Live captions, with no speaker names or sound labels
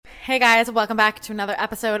Hey guys, welcome back to another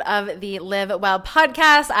episode of the Live Well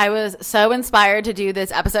podcast. I was so inspired to do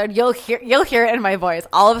this episode. You'll hear it in my voice.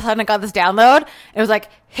 All of a sudden I got this download. It was like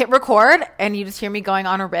hit record and you just hear me going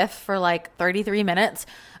on a riff for like 33 minutes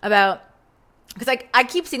about, because I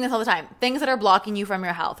keep seeing this all the time, things that are blocking you from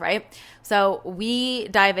your health, right? So we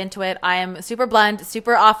dive into it. I am super blunt,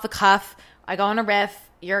 super off the cuff. I go on a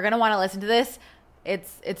riff. You're going to want to listen to this.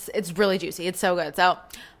 It's really juicy. It's so good. So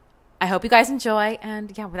I hope you guys enjoy.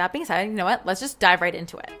 And yeah, with that being said, you know what? Let's just dive right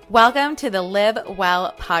into it. Welcome to the Live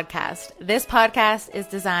Well podcast. This podcast is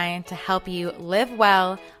designed to help you live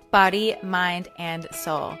well, body, mind, and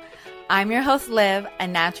soul. I'm your host, Liv, a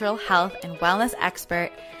natural health and wellness expert.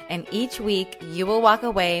 And each week you will walk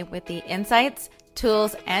away with the insights,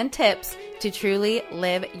 tools, and tips to truly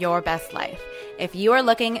live your best life. If you are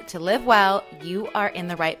looking to live well, you are in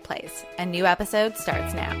the right place. A new episode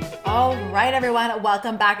starts now. All right, everyone.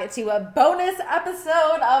 Welcome back to a bonus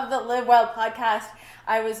episode of the Live Well podcast.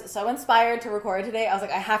 I was so inspired to record today. I was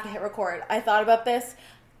like, I have to hit record. I thought about this.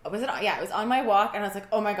 It was on my walk and I was like,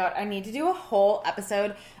 oh my God, I need to do a whole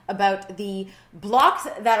episode about the blocks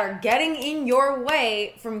that are getting in your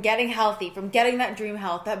way from getting healthy, from getting that dream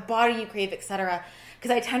health, that body you crave, etc. Because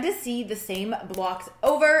I tend to see the same blocks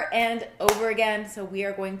over and over again. So we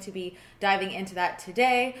are going to be diving into that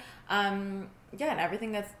today. And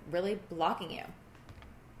everything that's really blocking you.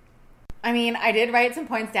 I mean, I did write some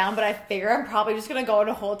points down, but I figure I'm probably just going to go on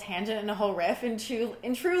a whole tangent and a whole riff in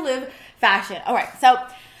true Liv fashion. All right, so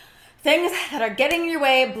things that are getting in your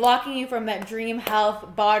way, blocking you from that dream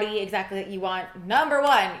health body exactly that you want. Number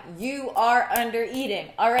one, you are under eating.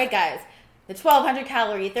 All right, guys. The 1,200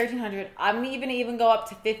 calorie, 1,300, I'm even go up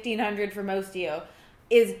to 1,500 for most of you,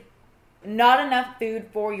 is not enough food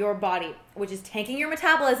for your body, which is tanking your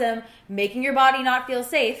metabolism, making your body not feel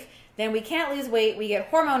safe. Then we can't lose weight, we get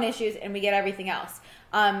hormone issues, and we get everything else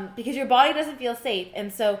because your body doesn't feel safe.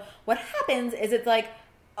 And so what happens is it's like,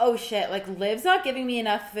 oh shit, like Liv's not giving me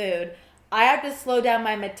enough food. I have to slow down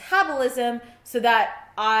my metabolism so that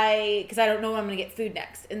because I don't know when I'm going to get food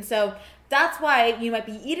next. And so that's why you might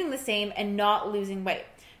be eating the same and not losing weight.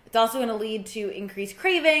 It's also going to lead to increased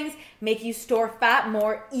cravings, make you store fat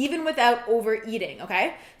more, even without overeating,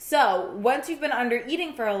 okay? So once you've been under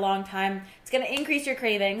eating for a long time, it's going to increase your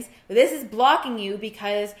cravings. This is blocking you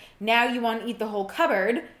because now you want to eat the whole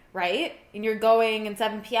cupboard, right? And you're going at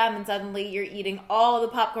 7 p.m. and suddenly you're eating all the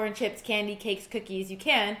popcorn, chips, candy, cakes, cookies you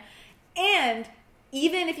can. And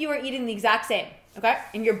even if you are eating the exact same, okay,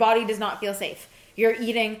 and your body does not feel safe, you're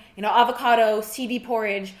eating, avocado, CD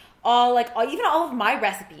porridge, even all of my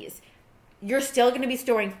recipes, you're still going to be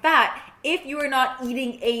storing fat if you are not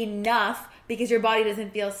eating enough because your body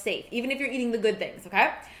doesn't feel safe, even if you're eating the good things,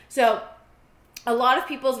 okay? So a lot of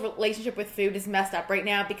people's relationship with food is messed up right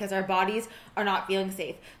now because our bodies are not feeling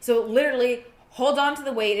safe. So literally hold on to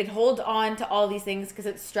the weight and hold on to all these things because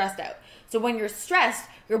it's stressed out. So when you're stressed,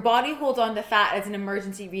 your body holds on to fat as an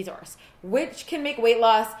emergency resource, which can make weight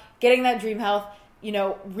loss, getting that dream health,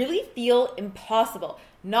 really feel impossible.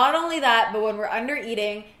 Not only that, but when we're under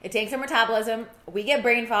eating, it tanks our metabolism, we get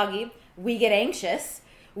brain foggy, we get anxious,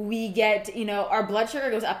 we get, our blood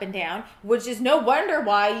sugar goes up and down, which is no wonder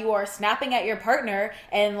why you are snapping at your partner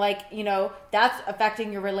and that's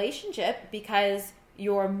affecting your relationship because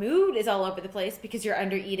your mood is all over the place because you're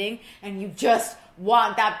under eating and you just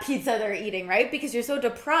want that pizza they're eating, right? Because you're so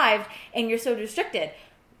deprived and you're so restricted.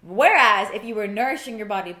 Whereas if you were nourishing your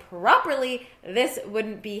body properly, this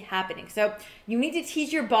wouldn't be happening. So you need to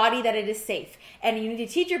teach your body that it is safe. And you need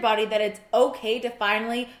to teach your body that it's okay to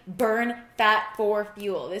finally burn fat for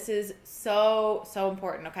fuel. This is so, so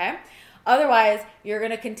important, okay? Otherwise, you're going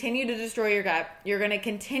to continue to destroy your gut. You're going to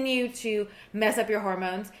continue to mess up your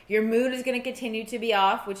hormones. Your mood is going to continue to be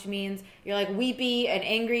off, which means you're like weepy and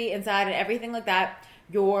angry inside and everything like that.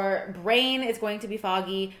 Your brain is going to be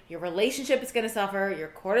foggy, your relationship is going to suffer, your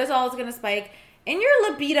cortisol is going to spike, and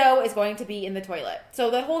your libido is going to be in the toilet.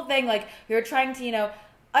 So the whole thing, you're trying to,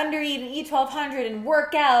 undereat and eat 1,200 and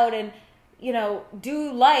work out and,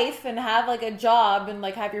 do life and have a job and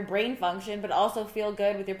have your brain function, but also feel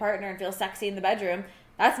good with your partner and feel sexy in the bedroom.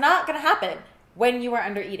 That's not going to happen when you are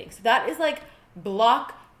under eating. So that is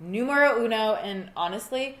block numero uno. And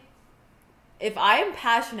honestly, if I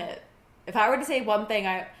were to say one thing,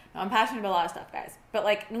 I'm passionate about a lot of stuff, guys. But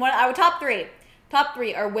I would top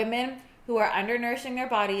three are women who are undernourishing their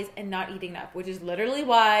bodies and not eating enough, which is literally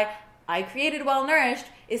why I created Well Nourished,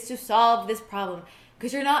 is to solve this problem.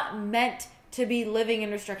 Because you're not meant to be living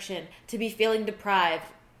in restriction, to be feeling deprived,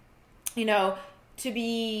 to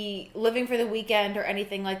be living for the weekend or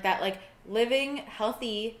anything like that. Living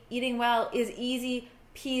healthy, eating well is easy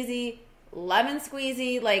peasy lemon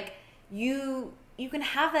squeezy. Like, you can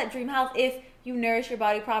have that dream health if you nourish your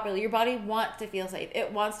body properly. Your body wants to feel safe.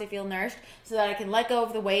 It wants to feel nourished so that it can let go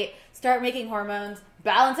of the weight, start making hormones,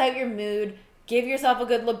 balance out your mood, give yourself a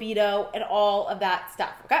good libido, and all of that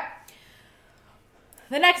stuff, okay?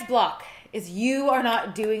 The next block is you are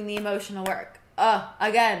not doing the emotional work.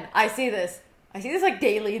 Again, I see this like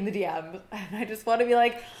daily in the DMs, and I just want to be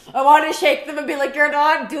like, I want to shake them and be like, you're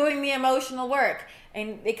not doing the emotional work.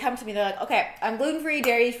 And they come to me, they're like, okay, I'm gluten-free,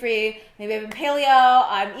 dairy-free, maybe I've been paleo,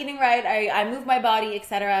 I'm eating right, I move my body,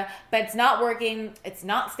 etc., but it's not working, it's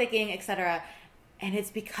not sticking, etc. And it's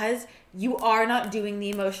because you are not doing the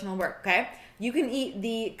emotional work, okay? You can eat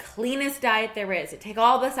the cleanest diet there is, take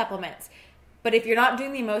all the supplements, but if you're not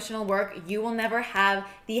doing the emotional work, you will never have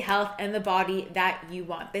the health and the body that you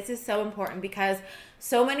want. This is so important because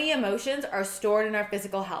so many emotions are stored in our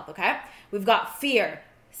physical health, okay? We've got fear,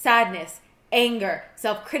 sadness, anger,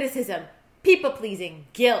 self-criticism, people-pleasing,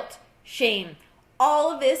 guilt, shame.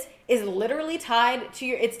 All of this is literally tied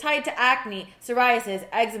to acne, psoriasis,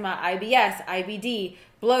 eczema, IBS, IBD,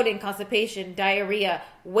 bloating, constipation, diarrhea,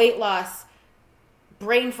 weight loss,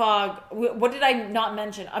 brain fog. What did I not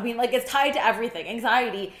mention? I mean, like, it's tied to everything,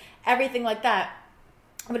 anxiety, everything like that.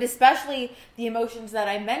 But especially the emotions that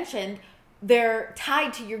I mentioned, they're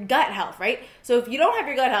tied to your gut health, right? So if you don't have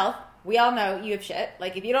your gut health, we all know you have shit.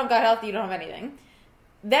 Like, if you don't gut health, you don't have anything.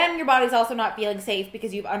 Then your body's also not feeling safe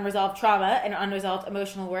because you have unresolved trauma and unresolved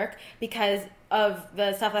emotional work because of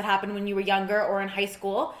the stuff that happened when you were younger or in high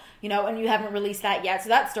school, and you haven't released that yet. So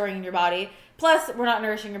that's storing in your body. Plus, we're not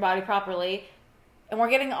nourishing your body properly. And we're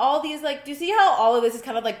getting all these, like, do you see how all of this is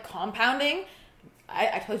kind of like compounding?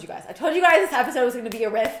 I told you guys this episode was going to be a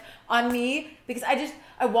riff on me because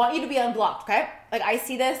I want you to be unblocked, okay? Like, I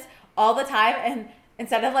see this all the time, and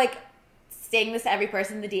instead of like saying this to every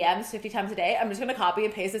person in the DMs 50 times a day, I'm just going to copy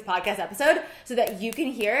and paste this podcast episode so that you can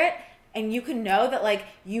hear it and you can know that, like,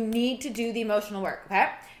 you need to do the emotional work,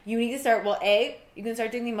 okay? You need to start, A, you can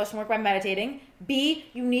start doing the emotional work by meditating. B,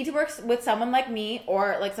 you need to work with someone like me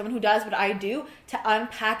or like someone who does what I do to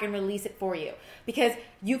unpack and release it for you. Because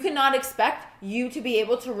you cannot expect you to be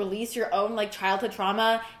able to release your own, like, childhood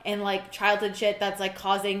trauma and, like, childhood shit that's, like,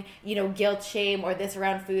 causing, guilt, shame, or this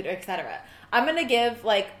around food, or etc. I'm going to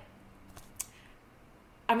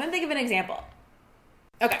think of an example.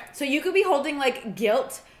 Okay, so you could be holding, like,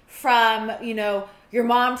 guilt from, your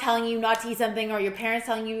mom telling you not to eat something, or your parents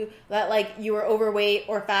telling you that, like, you were overweight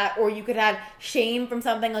or fat, or you could have shame from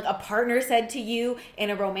something like a partner said to you in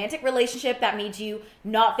a romantic relationship that made you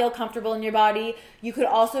not feel comfortable in your body. You could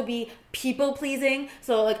also be people pleasing.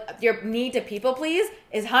 So, like, your need to people please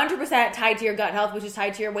is 100% tied to your gut health, which is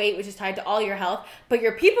tied to your weight, which is tied to all your health. But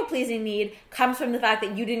your people pleasing need comes from the fact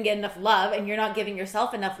that you didn't get enough love and you're not giving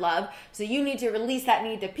yourself enough love. So you need to release that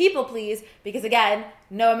need to people please, because again,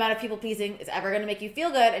 no amount of people pleasing is ever going to make you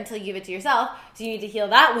feel good until you give it to yourself. So you need to heal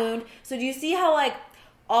that wound. So do you see how, like,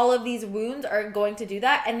 all of these wounds are going to do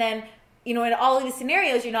that? And then, in all of these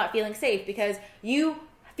scenarios, you're not feeling safe because you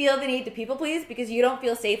feel the need to people please because you don't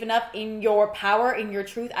feel safe enough in your power, in your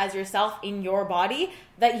truth as yourself, in your body,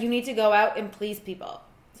 that you need to go out and please people.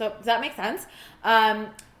 So does that make sense?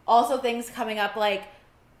 Also, things coming up, like,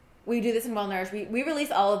 we do this in Well Nourished. We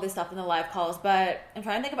release all of this stuff in the live calls, but I'm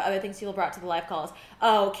trying to think of other things people brought to the live calls.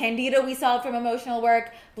 Oh, Candida we solved from emotional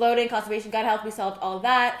work, bloating, constipation, gut health, we solved all of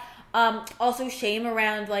that. Also shame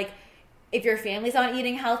around, like, if your family's not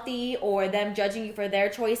eating healthy or them judging you for their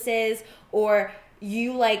choices, or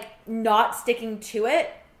you, like, not sticking to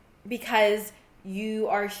it because you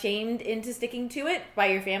are shamed into sticking to it by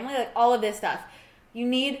your family, like, all of this stuff. You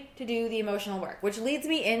need to do the emotional work, which leads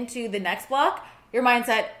me into the next block, your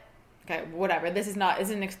mindset. Okay, whatever. This is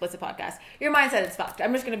an explicit podcast. Your mindset is fucked.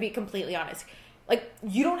 I'm just going to be completely honest. Like,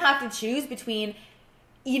 you don't have to choose between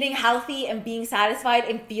eating healthy and being satisfied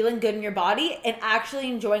and feeling good in your body and actually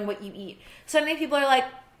enjoying what you eat. So many people are like,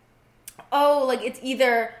 oh, like, it's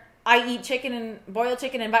either I eat chicken and boiled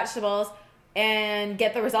chicken and vegetables and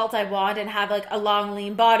get the results I want and have, like, a long,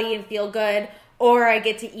 lean body and feel good, or I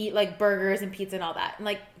get to eat, like, burgers and pizza and all that. And,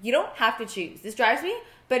 like, you don't have to choose. This drives me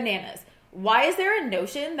bananas. Why is there a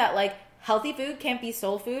notion that, like, healthy food can't be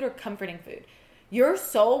soul food or comforting food? Your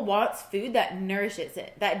soul wants food that nourishes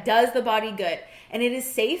it, that does the body good. And it is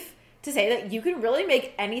safe to say that you can really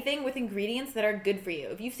make anything with ingredients that are good for you.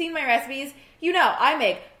 If you've seen my recipes, you know I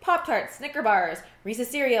make Pop-Tarts, Snicker bars, Reese's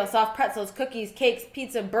cereal, soft pretzels, cookies, cakes,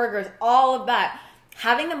 pizza, burgers, all of that.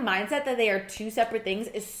 Having the mindset that they are two separate things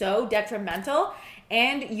is so detrimental,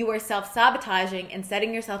 and you are self-sabotaging and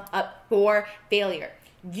setting yourself up for failure.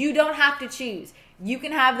 You don't have to choose. You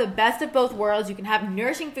can have the best of both worlds. You can have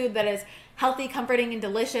nourishing food that is healthy, comforting, and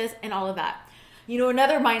delicious, and all of that.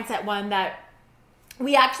 Another mindset one that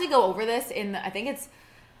we actually go over this in, I think it's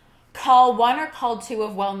call 1 or call 2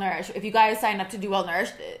 of Well Nourished. If you guys sign up to do Well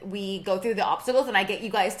Nourished, we go through the obstacles and I get you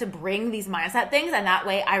guys to bring these mindset things, and that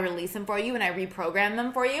way I release them for you and I reprogram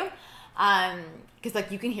them for you. Because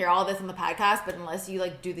like you can hear all this on the podcast, but unless you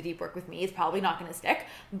like do the deep work with me, it's probably not going to stick.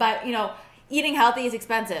 But eating healthy is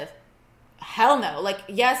expensive. Hell no. Like,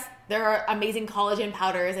 yes, there are amazing collagen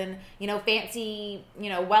powders and fancy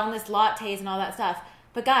wellness lattes and all that stuff.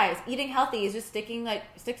 But guys, eating healthy is just stick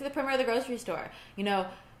to the perimeter of the grocery store.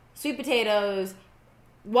 Sweet potatoes,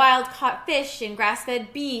 wild caught fish and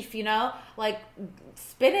grass-fed beef, like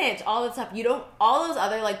spinach, all that stuff. All those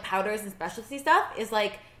other like powders and specialty stuff is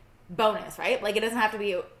like bonus, right? Like it doesn't have to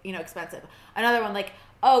be, expensive. Another one, like,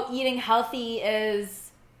 eating healthy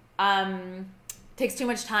is, takes too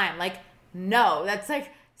much time. Like, no, that's like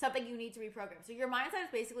something you need to reprogram. So your mindset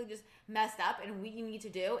is basically just messed up, and what you need to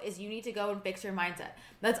do is you need to go and fix your mindset.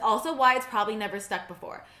 That's also why it's probably never stuck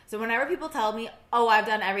before. So whenever people tell me, I've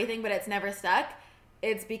done everything, but it's never stuck,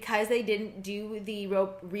 it's because they didn't do the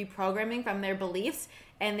reprogramming from their beliefs,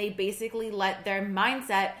 and they basically let their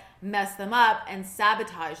mindset mess them up and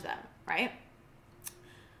sabotage them, right?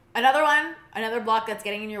 Another block that's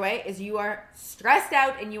getting in your way is you are stressed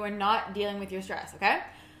out and you are not dealing with your stress, okay?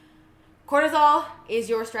 Cortisol is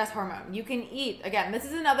your stress hormone. You can eat, again, this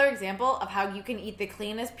is another example of how you can eat the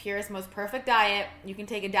cleanest, purest, most perfect diet. You can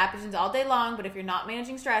take adaptogens all day long, but if you're not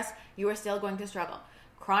managing stress, you are still going to struggle.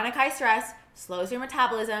 Chronic high stress slows your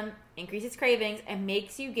metabolism, increases cravings, and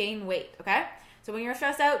makes you gain weight, okay? So when you're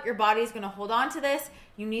stressed out, your body is going to hold on to this.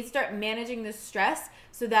 You need to start managing this stress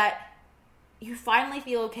so that you finally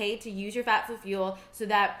feel okay to use your fat for fuel, so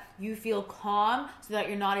that you feel calm, so that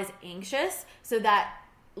you're not as anxious, so that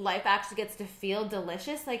life actually gets to feel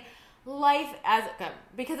delicious. Like life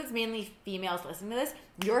because it's mainly females listening to this,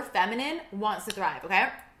 your feminine wants to thrive, okay?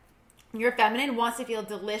 Your feminine wants to feel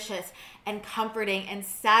delicious and comforting and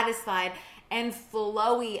satisfied and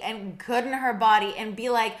flowy and good in her body, and be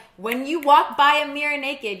like, when you walk by a mirror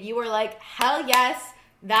naked, you are like, hell yes,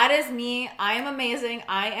 that is me. I am amazing.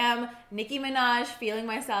 I am Nicki Minaj feeling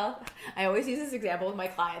myself. I always use this example with my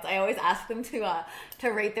clients. I always ask them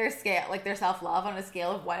to rate their scale, like their self-love on a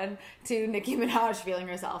scale of 1 to Nicki Minaj feeling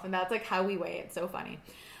herself. And that's like how we weigh it. It's so funny.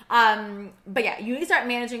 But yeah, you need to start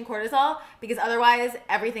managing cortisol, because otherwise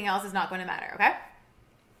everything else is not going to matter. Okay.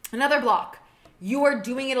 Another block. You are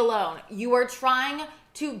doing it alone. You are trying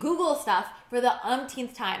to Google stuff for the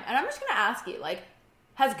umpteenth time. And I'm just going to ask you, like,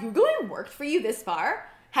 has Googling worked for you this far?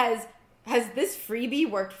 Has this freebie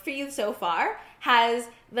worked for you so far? Has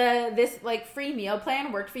this like free meal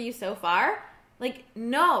plan worked for you so far? Like,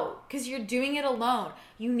 no, because you're doing it alone.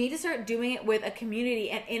 You need to start doing it with a community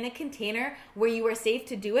and in a container where you are safe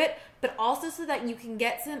to do it, but also so that you can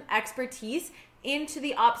get some expertise into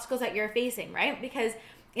the obstacles that you're facing, right? Because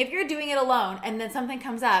if you're doing it alone and then something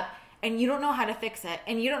comes up and you don't know how to fix it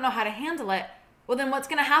and you don't know how to handle it, well, then what's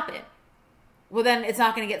going to happen? Well, then it's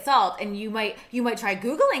not going to get solved. And you might try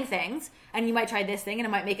Googling things, and you might try this thing and it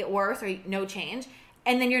might make it worse or no change.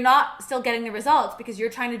 And then you're not still getting the results because you're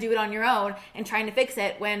trying to do it on your own and trying to fix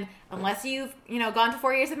it, when unless you've, gone to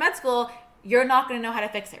 4 years of med school, you're not going to know how to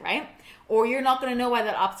fix it, right? Or you're not going to know why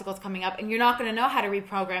that obstacle is coming up, and you're not going to know how to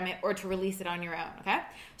reprogram it or to release it on your own, okay?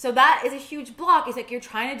 So that is a huge block. It's like you're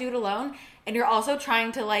trying to do it alone, and you're also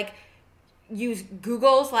trying to like use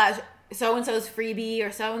Google / so-and-so's freebie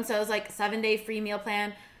or so-and-so's like 7-day free meal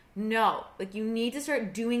plan. No, like you need to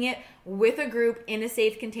start doing it with a group in a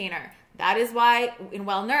safe container. That is why in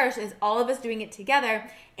Well Nourished is all of us doing it together,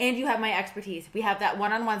 and you have my expertise. We have that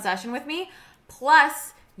one-on-one session with me,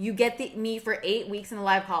 plus you get me for 8 weeks in the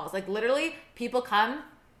live calls. Like literally people come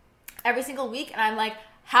every single week and I'm like,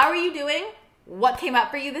 how are you doing? What came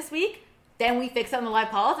up for you this week? Then we fix it on the live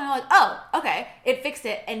calls and they're like, oh, okay, it fixed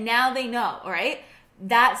it. And now they know, all right?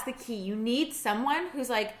 That's the key. You need someone who's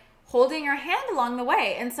like holding your hand along the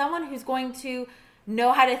way, and someone who's going to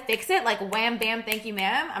know how to fix it. Like wham, bam, thank you,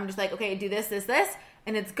 ma'am. I'm just like, okay, do this,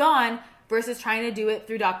 and it's gone, versus trying to do it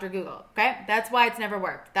through Dr. Google. Okay. That's why it's never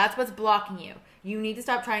worked. That's what's blocking you. You need to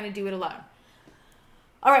stop trying to do it alone.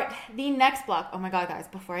 All right. The next block. Oh my God, guys,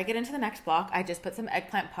 before I get into the next block, I just put some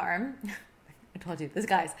eggplant parm. I told you this,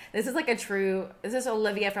 guys. This is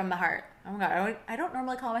Olivia from the heart. Oh my God. I don't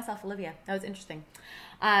normally call myself Olivia. That was interesting.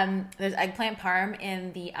 There's eggplant parm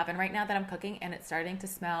in the oven right now that I'm cooking, and it's starting to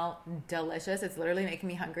smell delicious. It's literally making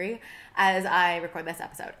me hungry as I record this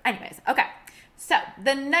episode. Anyways, okay. So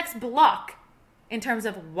the next block in terms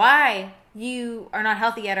of why you are not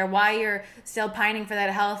healthy yet or why you're still pining for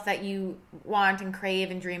that health that you want and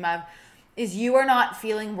crave and dream of is you are not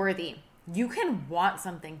feeling worthy. You can want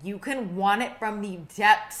something. You can want it from the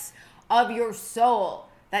depths of your soul.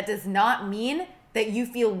 That does not mean that you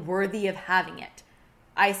feel worthy of having it.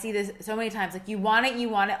 I see this so many times. Like, you want it, you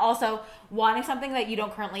want it. Also, wanting something that you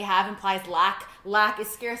don't currently have implies lack. Lack is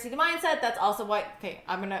scarcity mindset. That's also what, okay,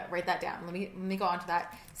 I'm going to write that down. Let me go on to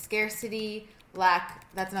that. Scarcity, lack,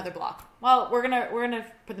 that's another block. Well, we're gonna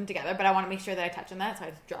put them together, but I want to make sure that I touch on that, so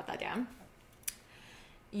I just jot that down.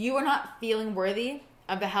 You are not feeling worthy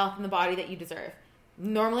of the health and the body that you deserve.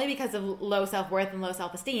 Normally because of low self-worth and low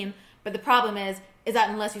self-esteem, but the problem is that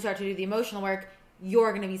unless you start to do the emotional work,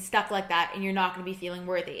 you're going to be stuck like that and you're not going to be feeling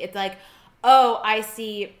worthy. It's like, oh, I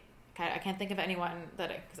see, I can't think of anyone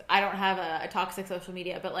because I don't have a toxic social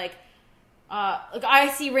media, but like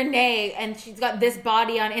I see Renee and she's got this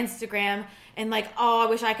body on Instagram and like, oh, I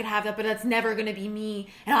wish I could have that, but that's never going to be me.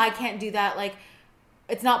 And I can't do that. Like,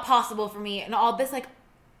 it's not possible for me. And all this, like,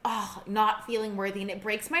 oh, not feeling worthy. And it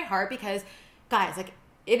breaks my heart because, guys, like,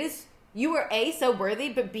 it is, you are A, so worthy,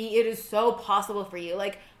 but B, it is so possible for you.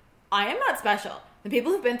 Like, I am not special. The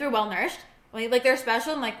people who've been through Well Nourished, like, they're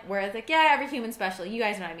special and like, where it's like, yeah, every human's special. You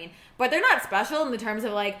guys know what I mean. But they're not special in the terms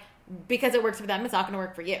of like, because it works for them, it's not going to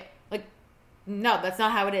work for you. Like, no, that's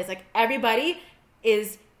not how it is. Like, everybody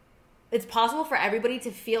is, it's possible for everybody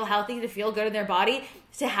to feel healthy, to feel good in their body,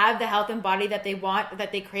 to have the health and body that they want,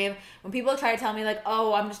 that they crave. When people try to tell me like,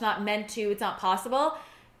 oh, I'm just not meant to, it's not possible,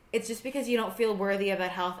 it's just because you don't feel worthy of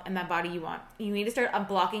that health and that body you want. You need to start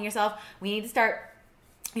unblocking yourself. We need to start,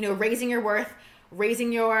 raising your worth,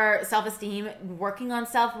 raising your self-esteem, working on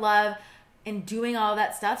self-love, and doing all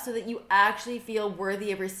that stuff so that you actually feel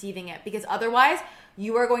worthy of receiving it. Because otherwise,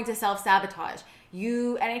 you are going to self-sabotage.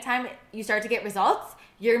 Anytime you start to get results,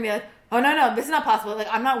 you're going to be like, oh, no, this is not possible. Like,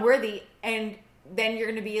 I'm not worthy. And then you're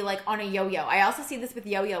going to be like on a yo-yo. I also see this with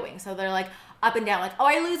yo-yoing. So they're like up and down. Like, oh,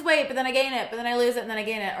 I lose weight, but then I gain it. But then I lose it, and then I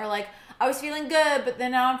gain it. Or like, I was feeling good, but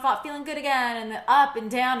then now I'm feeling good again. And then up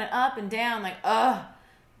and down and up and down. Like, ugh.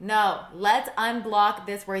 No, let's unblock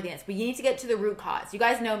this worthiness. We need to get to the root cause. You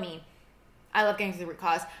guys know me. I love getting to the root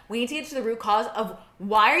cause. We need to get to the root cause of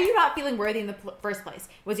why are you not feeling worthy in the first place?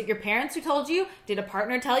 Was it your parents who told you? Did a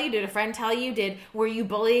partner tell you? Did a friend tell you? Were you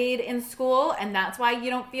bullied in school and that's why you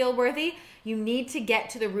don't feel worthy? You need to get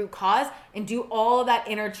to the root cause and do all of that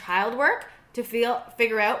inner child work to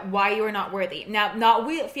figure out why you are not worthy. Now,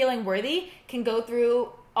 not feeling worthy can go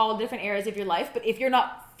through all different areas of your life, but if you're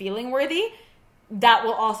not feeling worthy, that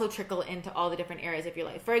will also trickle into all the different areas of your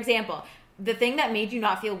life. For example, the thing that made you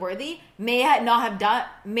not feel worthy may not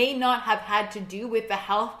have had to do with the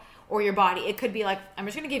health or your body. It could be like, I'm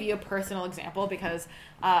just going to give you a personal example because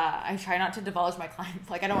I try not to divulge my clients.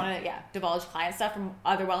 Like, I don't want to divulge client stuff from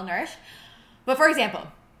other Well Nourished. But for example,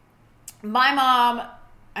 my mom,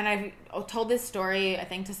 and I've told this story, I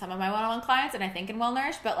think, to some of my one-on-one clients, and I think in Well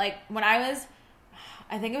Nourished, but like when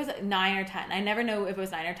I think it was 9 or 10. I never know if it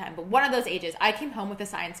was 9 or 10, but one of those ages, I came home with a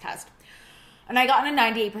science test. And I got a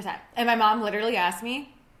 98%. And my mom literally asked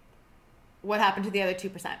me, what happened to the other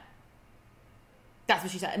 2%? That's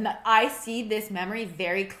what she said. And I see this memory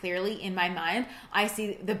very clearly in my mind. I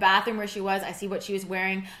see the bathroom where she was. I see what she was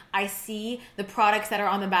wearing. I see the products that are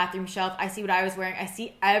on the bathroom shelf. I see what I was wearing. I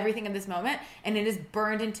see everything in this moment. And it is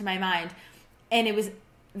burned into my mind. And it was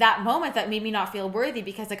that moment that made me not feel worthy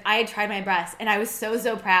because like I had tried my best and I was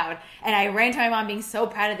so proud, and I ran to my mom being so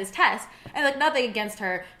proud of this test, and like nothing against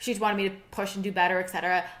her, she just wanted me to push and do better,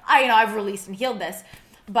 etc. I've released and healed this,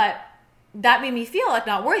 but that made me feel like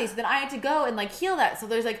not worthy, so then I had to go and like heal that. So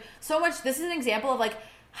there's like so much. This is an example of like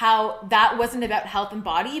how that wasn't about health and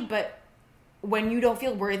body, but when you don't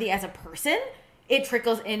feel worthy as a person, it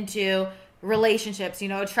trickles into relationships,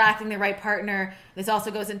 attracting the right partner. This also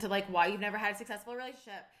goes into like why you've never had a successful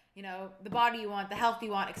relationship, the body you want, the health you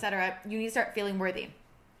want, etc. You need to start feeling worthy.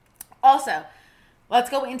 Also, let's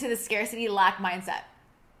go into the scarcity lack mindset.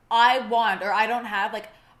 I want, or I don't have, like,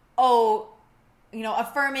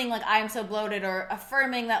 affirming like I'm so bloated, or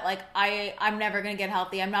affirming that like I'm never going to get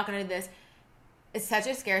healthy, I'm not going to do this. It's such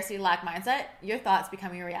a scarcity lack mindset. Your thoughts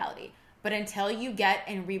become your reality. But until you get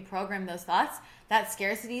and reprogram those thoughts, that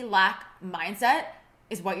scarcity lack mindset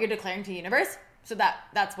is what you're declaring to the universe. So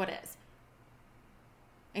that's what it is.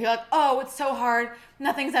 And you're like, oh, it's so hard.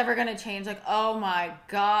 Nothing's ever going to change. Like, oh my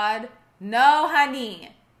God. No,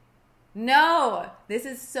 honey. No. This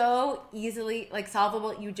is so easily like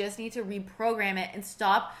solvable. You just need to reprogram it and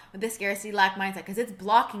stop with the scarcity lack mindset because it's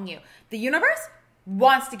blocking you. The universe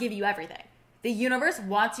wants to give you everything. The universe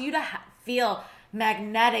wants you to feel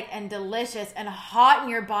magnetic and delicious and hot in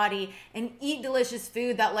your body, and eat delicious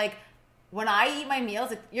food that, like, when I eat my meals,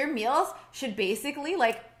 like, your meals should basically,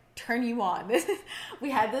 like, turn you on.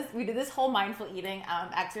 We did this whole mindful eating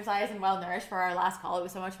exercise and Well Nourished for our last call. It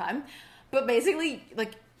was so much fun. But basically,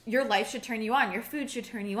 like, your life should turn you on. Your food should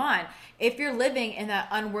turn you on. If you're living in that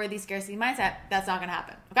unworthy scarcity mindset, that's not going to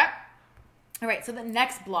happen. Okay? All right, so the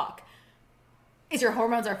next block is your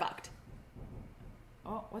hormones are fucked.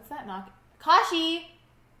 Oh, what's that knock? Kashi!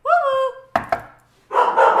 Woo-woo!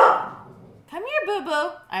 Come here,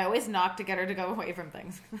 boo-boo. I always knock to get her to go away from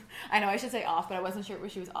things. I know I should say off, but I wasn't sure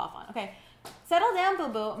what she was off on. Okay, settle down,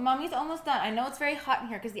 boo-boo. Mommy's almost done. I know it's very hot in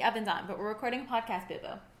here because the oven's on, but we're recording a podcast,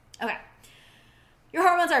 boo-boo. Okay. Your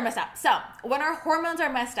hormones are messed up. So when our hormones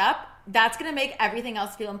are messed up, that's going to make everything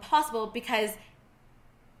else feel impossible because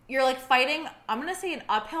you're like fighting, I'm going to say an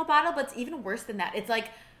uphill battle, but it's even worse than that. It's like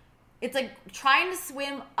trying to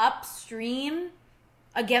swim upstream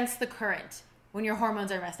against the current when your hormones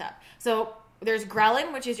are messed up. So there's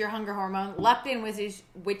ghrelin, which is your hunger hormone, leptin,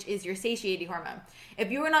 which is your satiety hormone.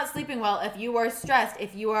 If you are not sleeping well, if you are stressed,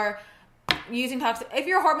 if you are using toxic, if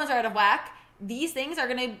your hormones are out of whack, these things are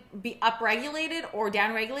going to be upregulated or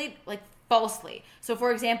downregulated, like, falsely. So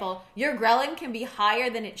for example, your ghrelin can be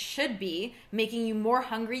higher than it should be, making you more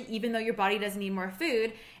hungry even though your body doesn't need more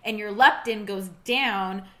food, and your leptin goes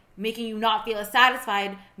down, making you not feel as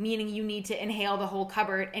satisfied, meaning you need to inhale the whole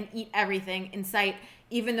cupboard and eat everything in sight,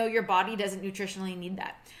 even though your body doesn't nutritionally need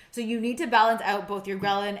that. So you need to balance out both your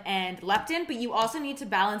ghrelin and leptin, but you also need to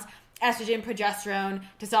balance estrogen, progesterone,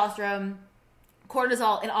 testosterone,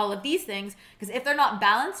 cortisol, and all of these things, because if they're not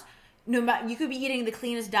balanced, no matter, you could be eating the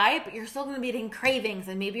cleanest diet, but you're still going to be getting cravings,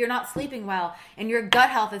 and maybe you're not sleeping well, and your gut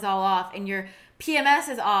health is all off, and your PMS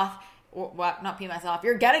is off, or what? Not PMS off.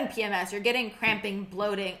 You're getting PMS, you're getting cramping,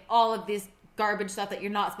 bloating, all of this garbage stuff that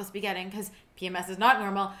you're not supposed to be getting because PMS is not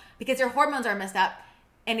normal, because your hormones are messed up.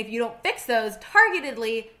 And if you don't fix those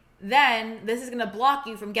targetedly, then this is going to block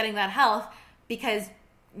you from getting that health because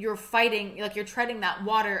you're fighting, like, you're treading that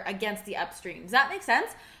water against the upstream. Does that make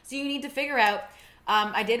sense? So you need to figure out,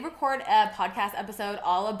 I did record a podcast episode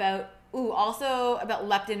all about, also about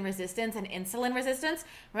leptin resistance and insulin resistance.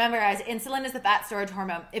 Remember, guys, insulin is the fat storage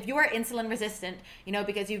hormone. If you are insulin resistant,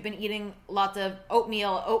 because you've been eating lots of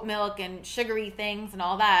oatmeal, oat milk, and sugary things and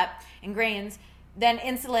all that, and grains, then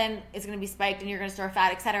insulin is going to be spiked and you're going to store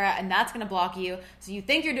fat, etc., and that's going to block you. So you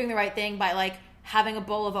think you're doing the right thing by, like, having a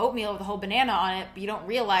bowl of oatmeal with a whole banana on it, but you don't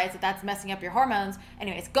realize that that's messing up your hormones.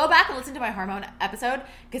 Anyways, go back and listen to my hormone episode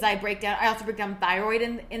because I also break down thyroid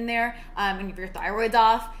in there. And if your thyroid's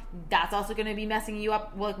off, that's also going to be messing you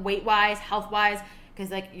up, like, weight-wise, health-wise,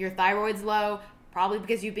 because, like, your thyroid's low, probably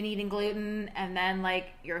because you've been eating gluten, and then, like,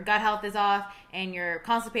 your gut health is off, and you're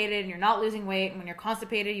constipated, and you're not losing weight. And when you're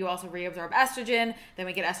constipated, you also reabsorb estrogen. Then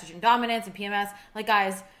we get estrogen dominance and PMS. Like,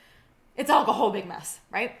 guys, it's all a whole big mess,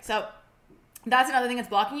 right? So that's another thing that's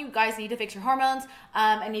blocking you. You guys need to fix your hormones.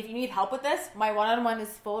 And if you need help with this, my one-on-one is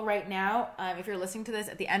full right now. If you're listening to this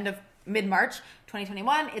at the end of mid-March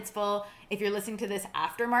 2021, it's full. If you're listening to this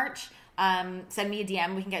after March, send me a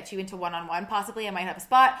DM. We can get you into one-on-one possibly. I might have a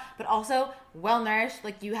spot. But also, Well Nourished,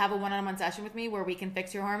 like, you have a one-on-one session with me where we can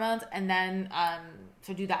fix your hormones, and then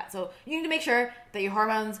so do that. So you need to make sure that your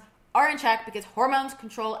hormones are in check because hormones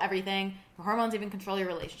control everything. Your hormones even control your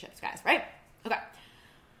relationships, guys, right? Okay.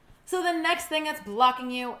 So the next thing that's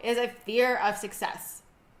blocking you is a fear of success.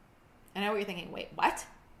 I know what you're thinking. Wait, what?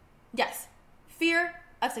 Yes, fear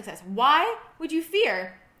of success. Why would you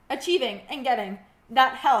fear achieving and getting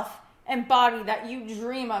that health and body that you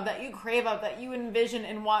dream of, that you crave of, that you envision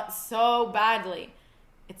and want so badly?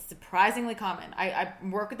 It's surprisingly common. I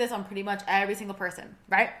work with this on pretty much every single person,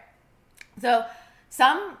 right? So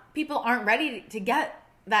some people aren't ready to get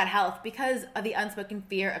that health because of the unspoken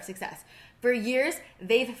fear of success. For years,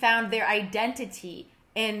 they've found their identity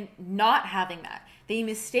in not having that. They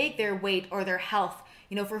mistake their weight or their health,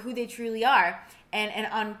 for who they truly are. And an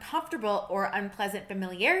uncomfortable or unpleasant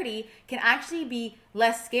familiarity can actually be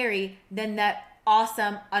less scary than that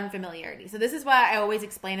awesome unfamiliarity. So this is why I always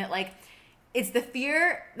explain it like it's the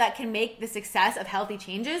fear that can make the success of healthy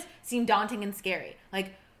changes seem daunting and scary.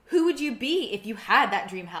 Like, who would you be if you had that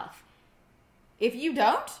dream health? If you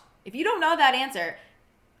don't know that answer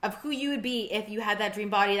of who you would be if you had that dream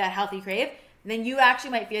body, that healthy crave, then you actually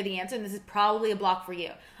might fear the answer, and this is probably a block for you.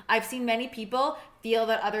 I've seen many people feel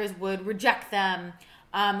that others would reject them,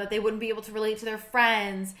 that they wouldn't be able to relate to their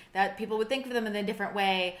friends, that people would think of them in a different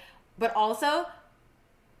way. But also,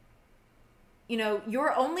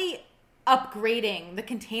 you're only upgrading the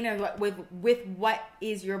container with what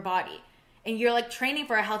is your body. And you're like training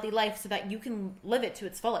for a healthy life so that you can live it to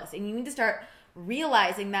its fullest. And you need to start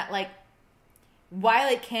realizing that like,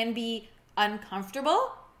 while it can be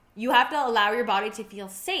uncomfortable, you have to allow your body to feel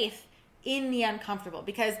safe in the uncomfortable,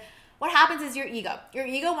 because what happens is your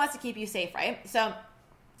ego wants to keep you safe, right? So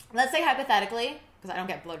let's say hypothetically, because I don't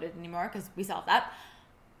get bloated anymore because we solved that.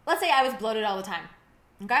 Let's say I was bloated all the time.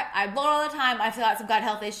 Okay? I bloat all the time. I've got some gut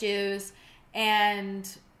health issues and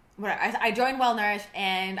whatever. I joined Well Nourished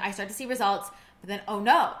and I start to see results, but then, oh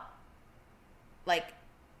no, like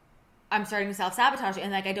I'm starting to self-sabotage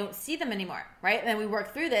and like I don't see them anymore, right? And then we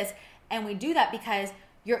work through this, and we do that because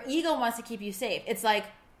your ego wants to keep you safe. It's like,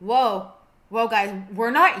 whoa guys,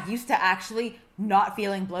 we're not used to actually not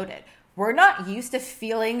feeling bloated. We're not used to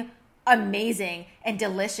feeling amazing and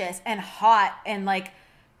delicious and hot and like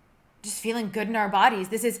just feeling good in our bodies.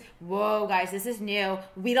 This is, whoa guys, this is new.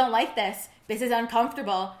 We don't like this. This is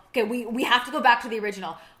uncomfortable. Okay, we have to go back to the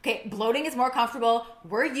original. Okay, bloating is more comfortable.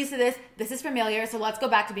 We're used to this. This is familiar. So let's go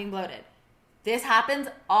back to being bloated. This happens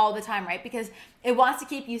all the time, right? Because it wants to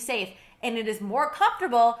keep you safe. And it is more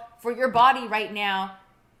comfortable for your body right now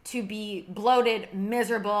to be bloated,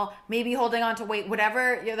 miserable, maybe holding on to weight,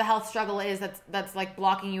 whatever the health struggle is that's like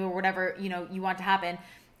blocking you or whatever, you want to happen.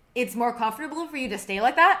 It's more comfortable for you to stay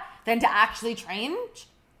like that than to actually train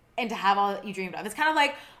and to have all that you dreamed of. It's kind of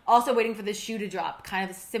like also waiting for the shoe to drop, kind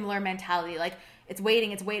of a similar mentality. Like it's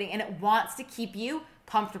waiting, and it wants to keep you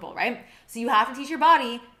comfortable, right? So you have to teach your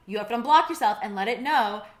body, you have to unblock yourself and let it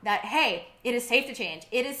know that, hey, it is safe to change.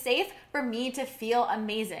 It is safe for me to feel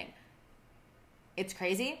amazing. It's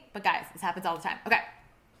crazy, but guys, this happens all the time. Okay.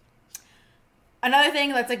 Another thing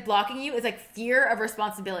that's like blocking you is like fear of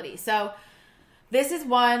responsibility. So this is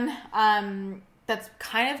one that's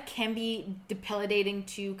kind of can be debilitating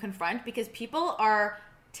to confront, because people are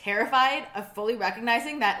terrified of fully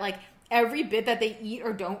recognizing that like every bit that they eat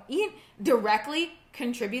or don't eat directly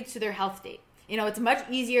contributes to their health state. It's much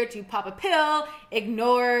easier to pop a pill,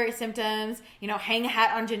 ignore symptoms, hang a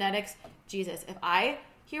hat on genetics. Jesus, if I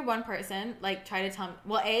hear one person like try to tell me,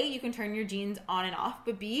 well, A, you can turn your genes on and off,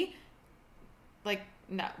 but B, like,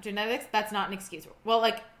 no, genetics, that's not an excuse. Well,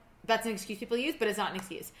 like, that's an excuse people use, but it's not an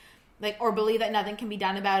excuse. Like, or believe that nothing can be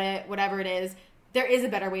done about it, whatever it is. There is a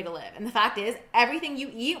better way to live. And the fact is, everything you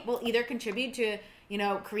eat will either contribute to,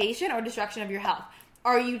 creation or destruction of your health.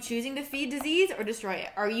 Are you choosing to feed disease or destroy it?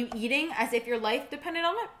 Are you eating as if your life depended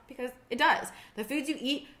on it? Because it does. The foods you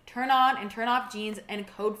eat turn on and turn off genes and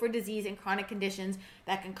code for disease and chronic conditions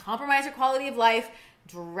that can compromise your quality of life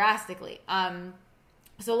drastically.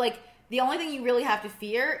 So like the only thing you really have to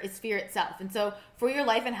fear is fear itself. And so for your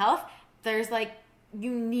life and health, there's like,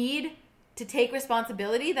 you need to take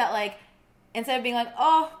responsibility that like, instead of being like,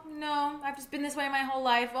 oh, no, I've just been this way my whole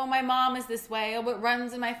life. Oh, my mom is this way. Oh, it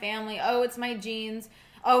runs in my family. Oh, it's my genes.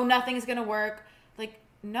 Oh, nothing's going to work. Like,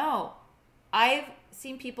 no. I've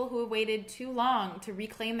seen people who have waited too long to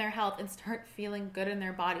reclaim their health and start feeling good in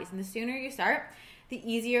their bodies. And the sooner you start, the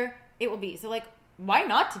easier it will be. So, like, why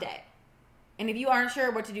not today? And if you aren't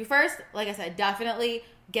sure what to do first, like I said, definitely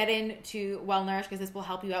get into Well Nourished, because this will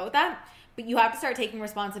help you out with that. But you have to start taking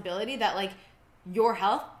responsibility that, like, your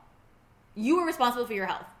health, you are responsible for your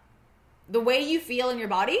health. The way you feel in your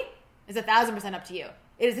body is 1,000% up to you.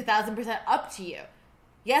 It is 1,000% up to you.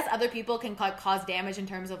 Yes, other people can cause damage in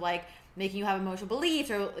terms of like making you have emotional beliefs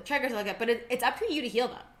or triggers like that, but it's up to you to heal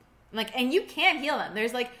them. Like, and you can't heal them.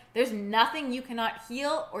 There's nothing you cannot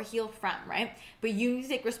heal or heal from, right? But you need to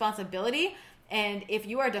take responsibility. And if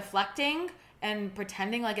you are deflecting and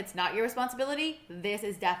pretending like it's not your responsibility, this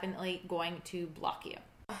is definitely going to block you.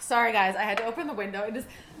 Sorry guys, I had to open the window. It is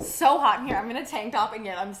so hot in here. I'm in a tank top and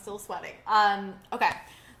yet I'm still sweating. Okay.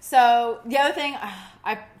 So the other thing,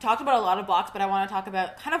 I talked about a lot of blocks, but I want to talk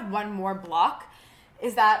about kind of one more block,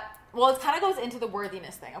 is that, well, it kind of goes into the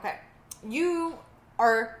worthiness thing. Okay. You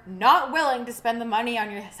are not willing to spend the money on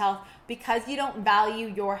yourself because you don't value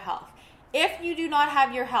your health. If you do not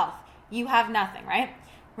have your health, you have nothing, right?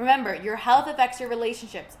 Remember, your health affects your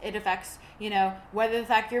relationships. It affects, whether the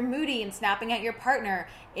fact you're moody and snapping at your partner.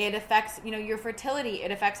 It affects, your fertility.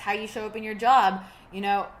 It affects how you show up in your job.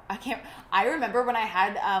 I remember when I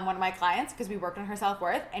had one of my clients, because we worked on her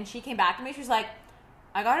self-worth, and she came back to me. She was like,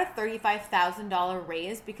 I got a $35,000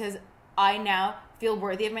 raise because I now feel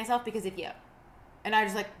worthy of myself because of you. And I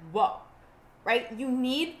was like, whoa, right? You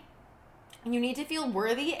need to feel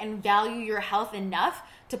worthy and value your health enough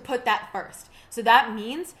to put that first. So that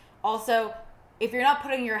means also, if you're not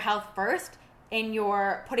putting your health first and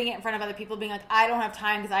you're putting it in front of other people, being like, I don't have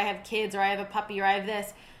time because I have kids or I have a puppy or I have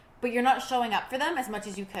this, but you're not showing up for them as much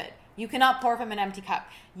as you could. You cannot pour from an empty cup.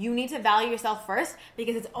 You need to value yourself first,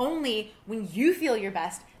 because it's only when you feel your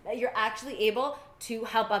best that you're actually able to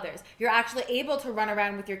help others. You're actually able to run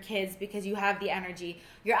around with your kids because you have the energy.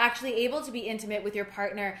 You're actually able to be intimate with your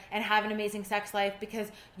partner and have an amazing sex life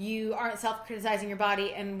because you aren't self-criticizing your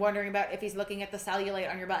body and wondering about if he's looking at the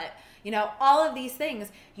cellulite on your butt. You know, all of these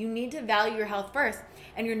things, you need to value your health first.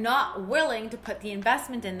 And you're not willing to put the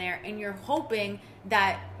investment in there, and you're hoping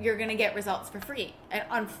that you're going to get results for free. And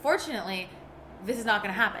unfortunately, this is not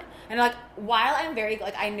going to happen. And like, while I'm very,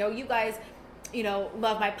 like, I know you guys, you know,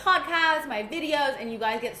 love my podcast, my videos, and you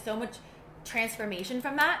guys get so much transformation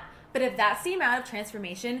from that. But if that's the amount of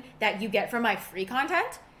transformation that you get from my free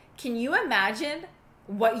content, can you imagine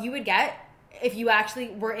what you would get if you actually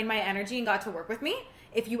were in my energy and got to work with me?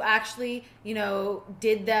 If you actually, you know,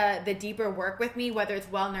 did the deeper work with me, whether it's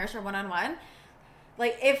Well Nourished or one-on-one.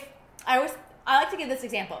 Like, if I like to give this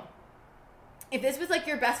example. If this was like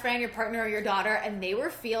your best friend, your partner, or your daughter, and they were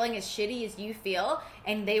feeling as shitty as you feel,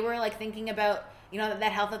 and they were like thinking about, you know,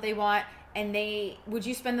 that health that they want, and would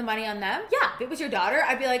you spend the money on them? Yeah. If it was your daughter,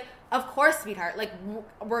 I'd be like, of course, sweetheart, like,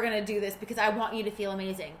 we're going to do this because I want you to feel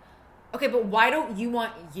amazing. Okay, but why don't you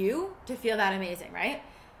want you to feel that amazing, right?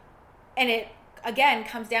 And it, again,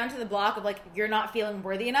 comes down to the block of like, you're not feeling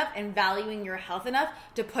worthy enough and valuing your health enough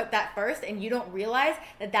to put that first, and you don't realize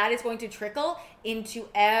that that is going to trickle into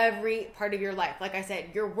every part of your life. Like I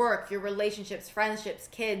said, your work, your relationships, friendships,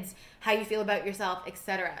 kids, how you feel about yourself,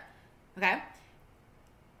 etc. Okay?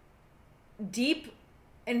 Deep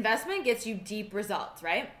investment gets you deep results,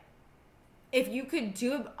 right? If you could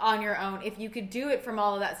do it on your own, if you could do it from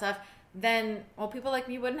all of that stuff, then, well, people like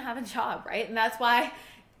me wouldn't have a job, right? And that's why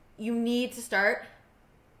you need to start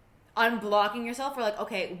unblocking yourself for like,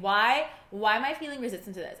 okay, why am I feeling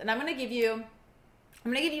resistant to this? And I'm going to give you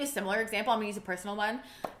a similar example. I'm going to use a personal one.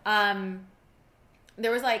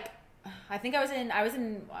 There was like, I think I was in,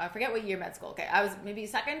 I forget what year med school. Okay. I was maybe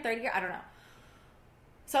second, third year. I don't know.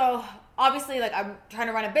 So obviously, like, I'm trying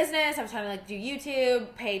to run a business. I was trying to like do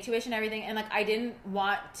YouTube, pay tuition, everything. And like, I didn't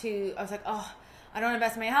want to, I was like, oh, I don't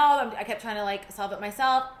invest in my health. I kept trying to like solve it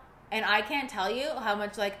myself. And I can't tell you how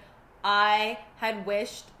much like I had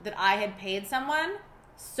wished that I had paid someone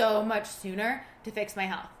so much sooner to fix my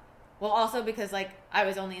health. Well, also because like I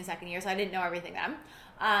was only in second year, so I didn't know everything then.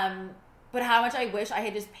 But how much I wish I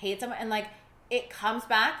had just paid someone, and like it comes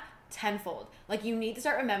back tenfold. Like, you need to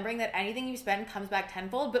start remembering that anything you spend comes back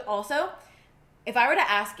tenfold. But also, if I were to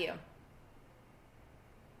ask you,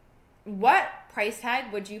 what price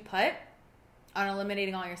tag would you put on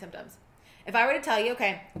eliminating all your symptoms? If I were to tell you,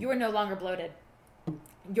 okay, you are no longer bloated,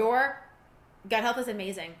 your gut health is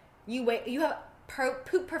amazing, you have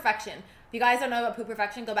poop perfection. If you guys don't know about poop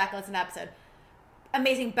perfection, go back and listen to the episode.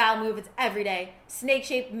 Amazing bowel movements every day, snake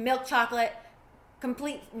shape, milk chocolate,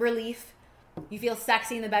 complete relief. You feel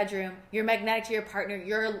sexy in the bedroom. You're magnetic to your partner.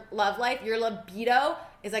 Your love life, your libido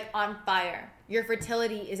is like on fire. Your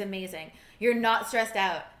fertility is amazing. You're not stressed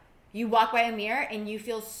out. You walk by a mirror and you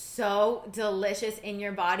feel so delicious in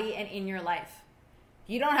your body and in your life.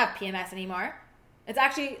 You don't have PMS anymore. It's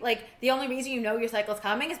actually like the only reason you know your cycle's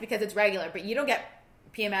coming is because it's regular, but you don't get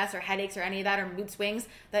PMS or headaches or any of that, or mood swings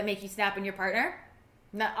that make you snap on your partner.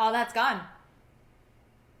 All that's gone.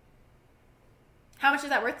 How much is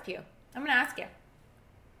that worth to you? I'm going to ask you.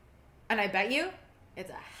 And I bet you it's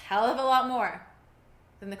a hell of a lot more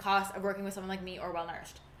than the cost of working with someone like me or Well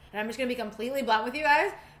Nourished. And I'm just going to be completely blunt with you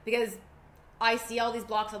guys because I see all these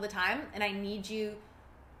blocks all the time and I need you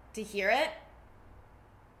to hear it.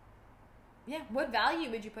 Yeah, what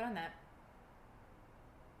value would you put on that?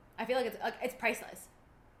 I feel like it's priceless.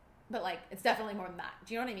 But like, it's definitely more than that.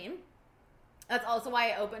 Do you know what I mean? That's also why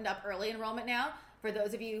I opened up early enrollment now. For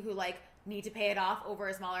those of you who like need to pay it off over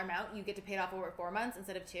a smaller amount, you get to pay it off over 4 months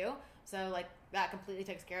instead of 2. So like that completely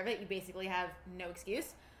takes care of it. You basically have no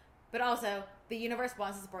excuse. But also, the universe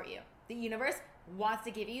wants to support you. The universe wants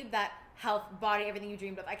to give you that health, body, everything you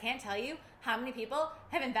dreamed of. I can't tell you how many people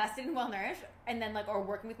have invested in Well Nourished and then like, or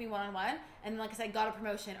working with me one-on-one, and like I said, got a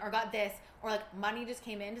promotion or got this, or like money just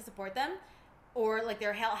came in to support them, or like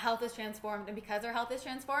their health is transformed, and because their health is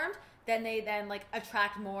transformed, then they then like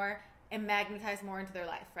attract more and magnetize more into their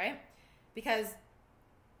life, right? Because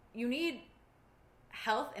you need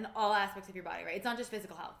health in all aspects of your body, right? It's not just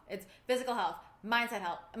physical health. It's physical health, mindset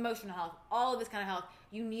health, emotional health, all of this kind of health.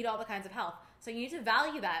 You need all the kinds of health. So you need to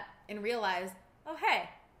value that and realize, oh, hey,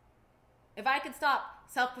 if I could stop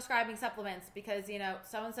self-prescribing supplements because, you know,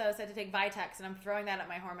 so-and-so said to take Vitex and I'm throwing that at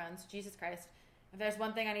my hormones, Jesus Christ. If there's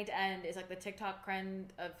one thing I need to end is like the TikTok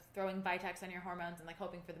trend of throwing Vitex on your hormones and like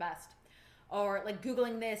hoping for the best. Or like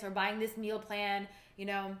Googling this or buying this meal plan, you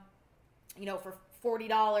know, for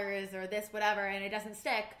 $40 or this, whatever, and it doesn't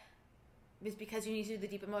stick, is because you need to do the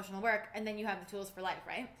deep emotional work, and then you have the tools for life,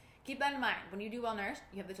 right? Keep that in mind. When you do Well Nourished,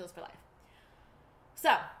 you have the tools for life.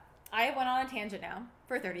 So, I went on a tangent now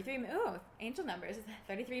for 33 minutes. Ooh, angel numbers,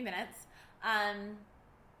 33 minutes.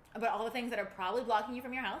 About all the things that are probably blocking you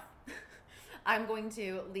from your health. I'm going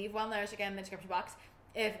to leave Well Nourished again in the description box.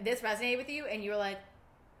 If this resonated with you and you were like,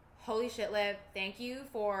 holy shit, Liv, thank you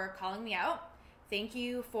for calling me out. Thank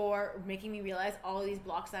you for making me realize all of these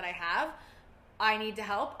blocks that I have. I need to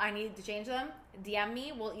help. I need to change them. DM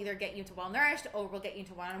me. We'll either get you to Well Nourished or we'll get you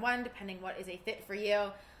to one-on-one, depending what is a fit for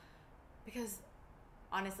you. Because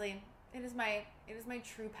honestly, it is my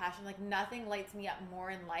true passion. Like, nothing lights me up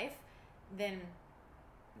more in life than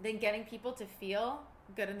getting people to feel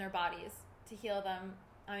good in their bodies, to heal them.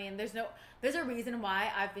 I mean, there's a reason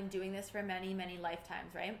why I've been doing this for many, many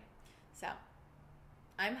lifetimes, right? So,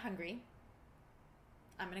 I'm hungry.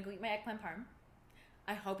 I'm going to go eat my eggplant parm.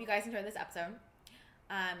 I hope you guys enjoyed this episode.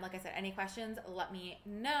 Like I said, any questions, let me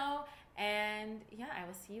know. And yeah, I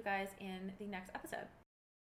will see you guys in the next episode.